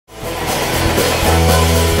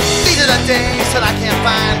that I can't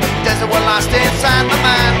find. Desert well lost inside my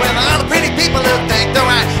mind, with all the pretty people who think they're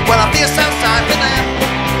right. Well, I feel Southside for them.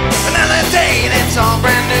 Another day and it's all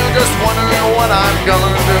brand new, just wondering what I'm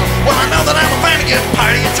gonna do. Well, I know that I'm a find a good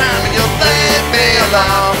party of time, and you'll let me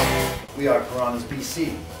alone. We are Piranhas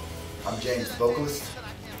BC. I'm James, the vocalist.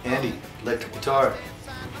 Andy, electric guitar.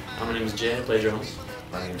 My name is Jay, I play drums.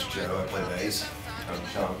 My name's Joe, I play bass. I'm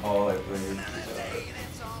Sean Paul, I play guitar.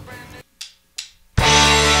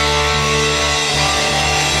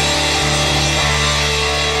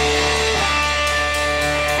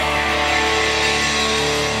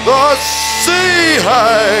 The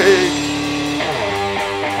Seahags.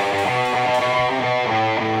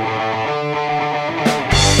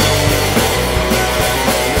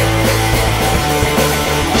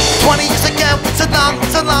 20 years ago, it's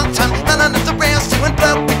a long time. None of the rails to and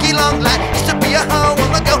blow, picky long line. Used to be a hoe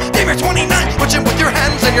on the go. They were 29, watching with your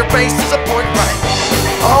hands and your face is a port right.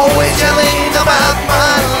 Always yelling about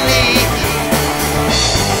money.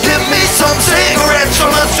 Give me some cigarettes from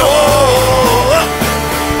the store.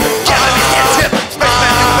 Killing me head trip,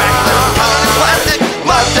 spaceman new backflip, covered in plastic.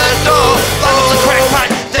 Lock that door, lock up the crack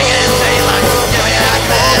pipe, thinking in daylight. Give me that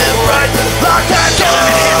clip right. Lock that door.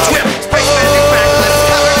 Killing me head trip, spaceman new backflip,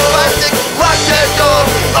 covered in plastic. Lock that door,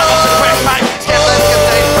 lock up the crack pipe, can't let get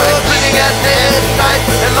day right. Bleeding at midnight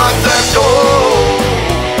and lock that door.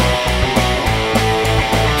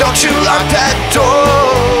 Don't you lock that door.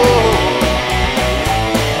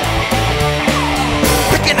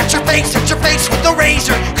 Hit your face with a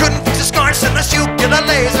razor. Couldn't fix the scars unless you get a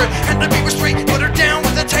laser. Had to be restrained, put her down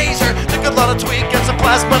with a taser. Took a lot of tweak and some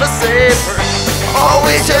plasma to save her.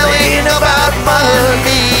 Always yelling about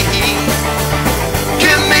money.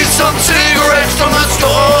 Give me some cigarettes from the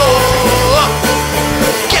store.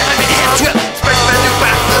 Get me the head trip, spaceman new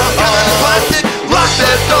backflip, covered in plastic. Lock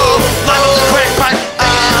that door, lock up the crack pipe.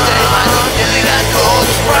 Thinking in daylight, give me that cold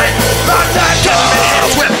Sprite. Lock that door. Get me the head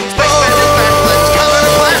trip, spaceman new backflip, covered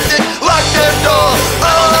in plastic. Lock that door,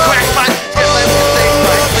 lock on the crack pipe. Get let me think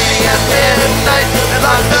right, bleeding at midnight. And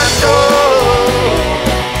lock that door.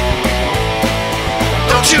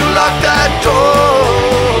 Don't you lock that door.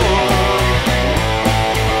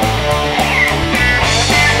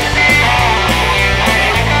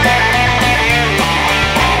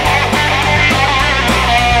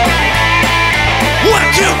 One,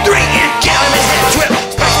 two, three, and get him in head trip.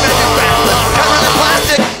 Spaceman new backflip, covered in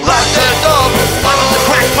plastic. Lock that door, lock on the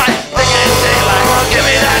crack pipe. Thinking in daylight, give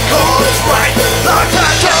me that cold Sprite. Lock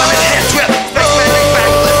that door. Get him in head trip. Spaceman new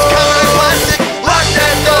backflip, covered in plastic. Lock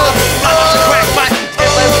that door, lock on the crack pipe.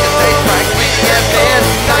 Get let me get day right, bleeding at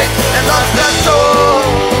midnight. And lock that door.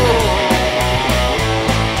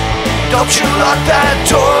 Don't you lock that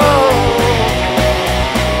door.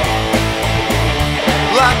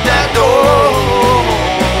 Lock that door.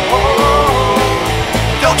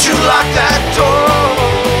 Don't you lock that door.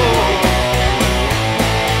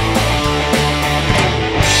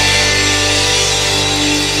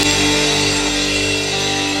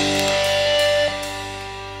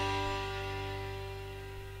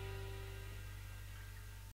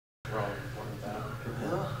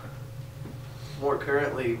 More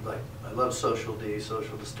currently, like, I love Social D,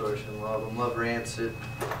 Social Distortion, love them, love Rancid,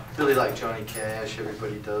 really like Johnny Cash,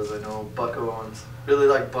 everybody does, I know, Buck Owens, really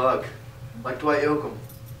like Buck, like Dwight Yoakam,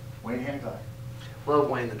 Wayne Hancock. love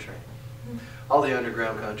Wayne the Train, all the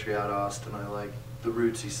underground country out of Austin, I like the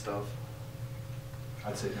rootsy stuff.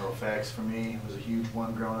 I'd say NoFX for me was a huge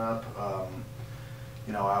one growing up.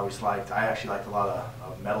 You know, I actually liked a lot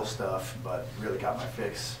of metal stuff, but really got my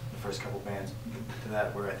fix the first couple bands to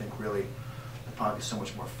that, where I think really the punk is so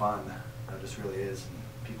much more fun. It just really is, and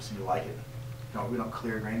people seem to like it. You know, we don't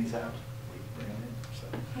clear Granny's out, we bring them in.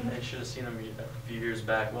 So. You should have seen him a few years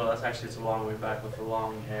back. Well, it's a long way back with the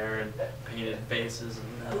long hair and painted faces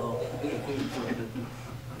and metal.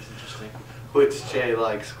 That's interesting. Which Jay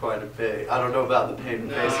likes quite a bit. I don't know about the painted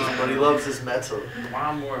faces, but he loves his metal.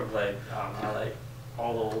 I'm more of like, I don't know, I like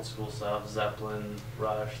all the old school stuff, Zeppelin,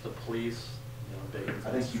 Rush, The Police, big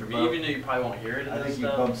influence for me, even though you probably won't hear it in I this think you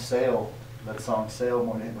stuff. bumped Sail, that song Sail,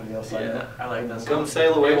 more than anybody else I know. Yeah, I like that song. Come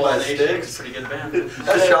Sail Away by Nation, Styx. Pretty good band.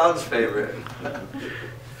 That's Sean's favorite.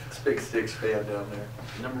 It's a big Styx fan down there.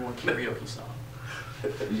 #1 karaoke song.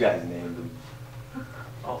 You guys named them.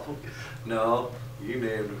 Oh, No, you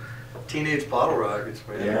named them. Teenage Bottle Rockets,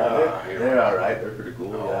 man. Yeah, they're all right. They're pretty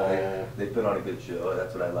cool. Yeah, they put on a good show.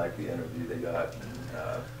 That's what I like. The interview they got.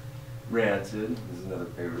 Rancid is another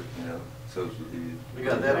favorite. Social D. We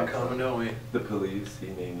got that in common, don't we? The Police. He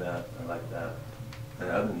named that. I like that. And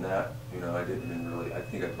other than that, you know, I didn't even really, I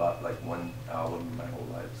think I bought like one album my whole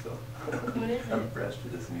life, so. What is it? I'm fresh to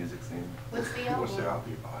this music scene. What's the album? What's the album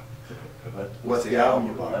you bought? What's the album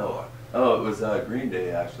you bought? Oh, it was Green Day,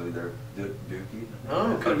 actually. They're Dookie.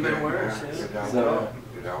 Oh, could have been worse. Good Yeah. album. So-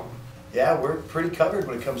 Good album. Yeah, we're pretty covered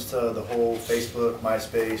when it comes to the whole Facebook,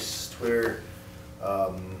 MySpace, Twitter,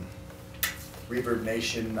 Reverb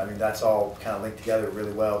Nation. I mean, that's all kind of linked together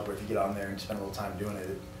really well, where if you get on there and spend a little time doing it,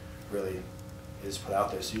 it really is put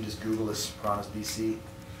out there. So you just Google us, Piranhas BC,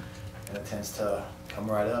 and it tends to come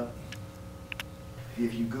right up.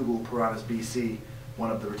 If you Google Piranhas BC, one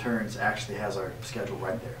of the returns actually has our schedule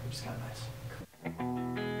right there, which is kind of nice.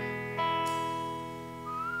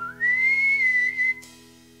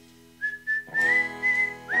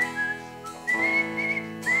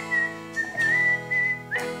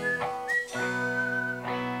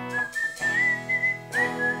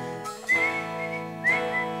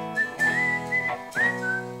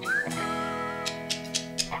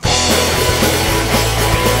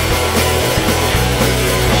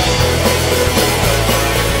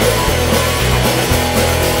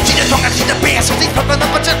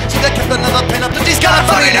 Another pin up that he's got a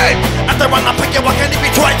funny name. After one I pick you walking if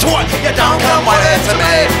you try to you don't come running to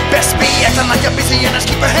me. Best be acting like you're busy and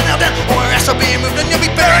just keep your head held down, or else I'll be moved and you'll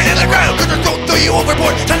be buried in the ground. Cause I'll throw you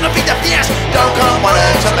overboard, time to feed the fias. Don't come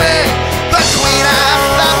running to me. The queen of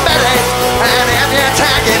the bellies, and if you're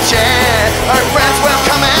tagging shit, her friends will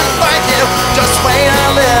come and find you. Just wait a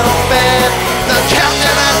little bit. The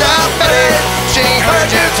captain of the bellies, she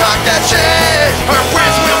heard you talk that shit. Her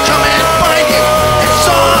friends will come and find you. It's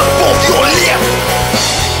all for your lip.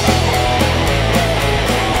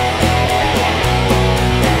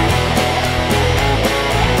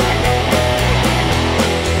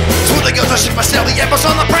 The girls are shit for sale, the apples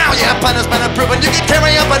on the brow. Yeah, punter's been proven you can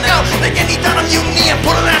carry up a nail. Like any down on you knee and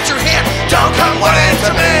pull it out your hand. Don't come running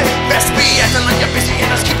to me. Best be acting like you're busy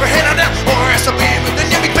and just keep your head on down, or else I'll be moved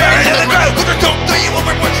and you'll be buried in the ground. Cause I don't throw you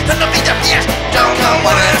overboard, then I'll be the yes. Don't come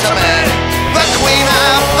running to me. The queen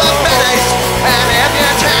of the bellies, and if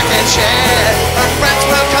you're talking shit, her friends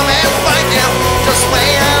will come and find you. Just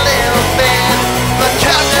wait a little bit. The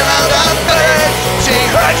captain of the bellies, she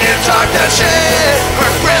heard you talk that shit.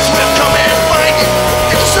 Her friends will come and find you.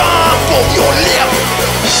 It's all for your lip.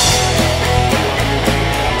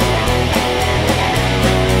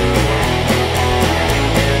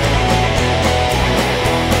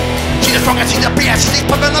 She's the strong and she's the BS. She's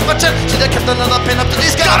pumping up a chin. She's the captain of the pin up to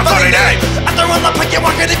these got a funny name. After on the pick you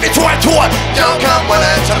walking if you try to it. Don't come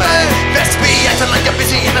running to me. Best be acting like you're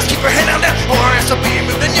busy and just keep your head down, or else I'll be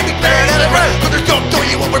moved and you'll be buried in the ground. Cause there's don't throw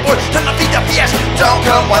you overboard, time to feed the BS. Don't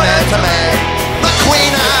come running to me. The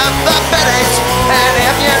queen of the bellies, and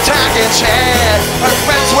if you're talking shit, her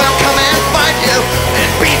friends will come and find you and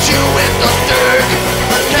beat you in the dirt.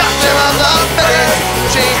 The captain of the bellies,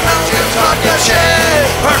 she heard you talking shit.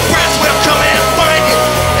 Her friends will come and find you.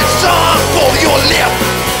 It's all for your lip.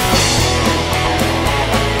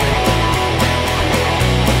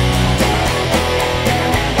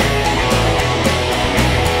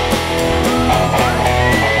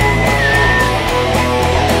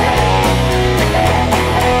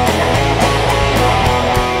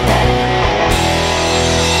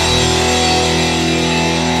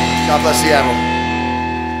 God bless the Admiral.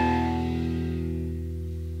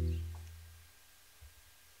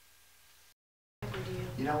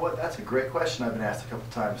 You know what? That's a great question I've been asked a couple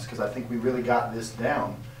times, because I think we really got this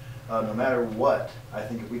down. No matter what, I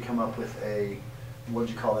think if we come up with a, what would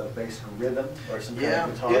you call it, a basic rhythm or some kind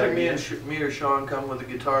of guitar. Either me or Sean come with a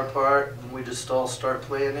guitar part, and we just all start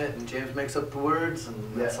playing it, and James makes up the words,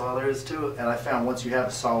 and that's all there is to it. And I found once you have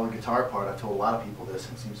a solid guitar part, I've told a lot of people this,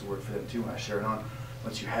 and it seems to work for them too when I share it on.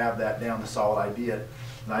 Once you have that down, the solid idea,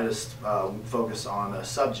 and I just focus on a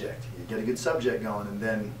subject. You get a good subject going, and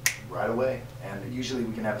then right away. And usually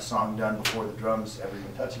we can have a song done before the drums ever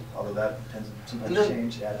even touch it, although that tends to sometimes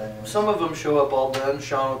change. Some of them show up all done.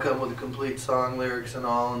 Sean will come with a complete song, lyrics and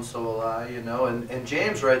all, and so will I, you know. And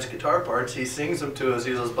James writes guitar parts. He sings them to us.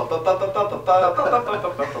 He goes, ba ba ba ba ba ba ba ba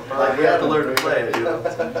ba ba ba. We have to learn to play it, you know.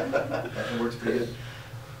 It works pretty good.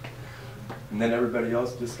 And then everybody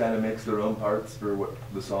else just kind of makes their own parts for what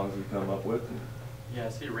the songs we come up with. Yeah,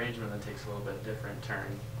 it's the arrangement that takes a little bit different turn.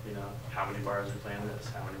 You know, how many bars are we playing this?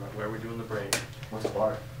 How many bars? Where are we doing the break? What's a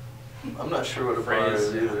bar? I'm not sure what a bar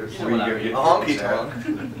is either. You know what I mean. A honky tonk.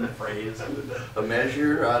 A phrase. A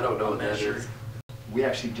measure? I don't know what that measure. is. We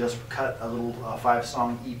actually just cut a little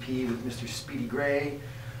 5-song EP with Mr. Speedy Gray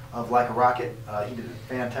of Like a Rocket. He did a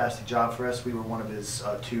fantastic job for us. We were one of his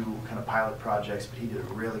 2 kind of pilot projects, but he did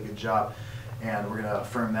a really good job. And we're gonna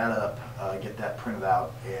firm that up, get that printed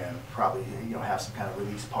out, and probably, you know, have some kind of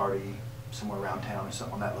release party somewhere around town or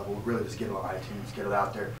something on that level. Really just get it on iTunes, get it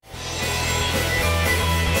out there.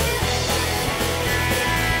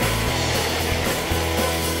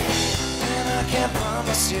 And I can't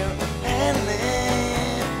promise you anything.